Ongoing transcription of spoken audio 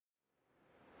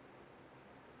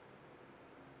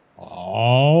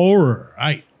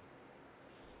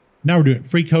Now we're doing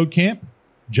freeCodeCamp,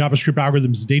 JavaScript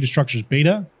algorithms and data structures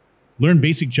beta. Learn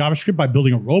basic JavaScript by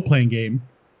building a role-playing game.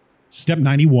 Step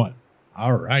 91.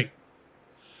 All right.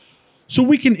 So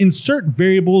we can insert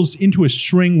variables into a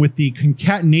string with the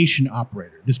concatenation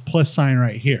operator, this plus sign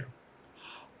right here.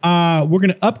 We're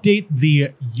going to update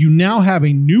the you now have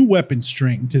a new weapon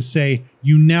string to say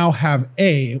you now have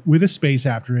a with a space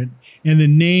after it and the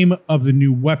name of the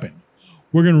new weapon.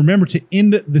 We're going to remember to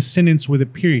end the sentence with a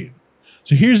period.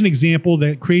 So here's an example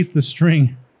that creates the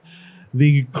string,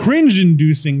 the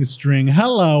cringe-inducing string,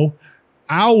 hello,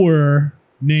 our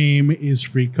name is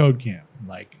freeCodeCamp.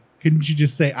 Like, couldn't you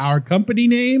just say our company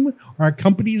name? Our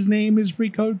company's name is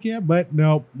freeCodeCamp? But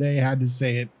no, they had to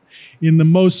say it in the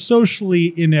most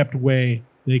socially inept way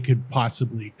they could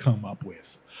possibly come up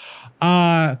with.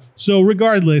 So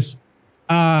regardless,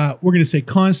 we're going to say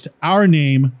const our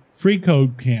name,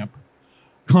 freeCodeCamp,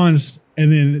 const,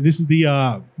 and then this is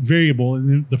the variable, and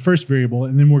then the first variable,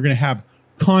 and then we're going to have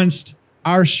const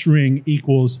our string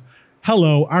equals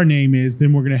hello, our name is,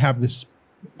 then we're going to have this,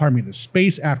 pardon me, the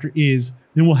space after is,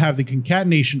 then we'll have the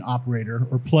concatenation operator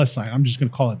or plus sign. I'm just going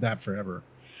to call it that forever.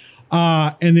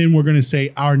 And then we're going to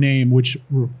say our name, which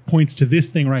points to this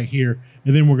thing right here.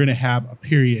 And then we're going to have a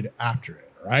period after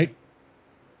it. All right.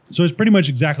 So it's pretty much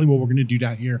exactly what we're going to do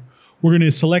down here. We're going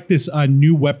to select this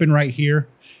new weapon right here,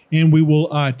 and we will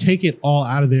take it all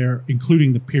out of there,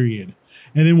 including the period.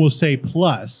 And then we'll say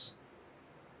plus,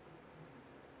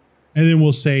 and then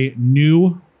we'll say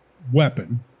new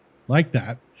weapon like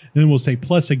that. And then we'll say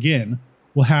plus again.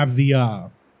 We'll have the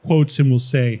quotes and we'll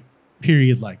say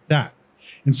period like that.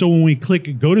 And so when we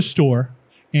click go to store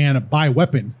and buy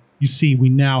weapon, you see we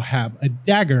now have a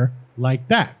dagger like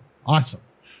that. Awesome.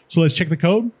 So let's check the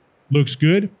code. Looks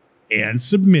good. And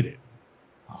submit it.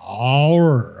 All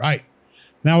right.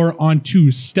 Now we're on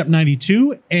to step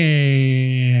 92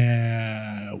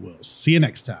 and we'll see you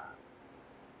next time.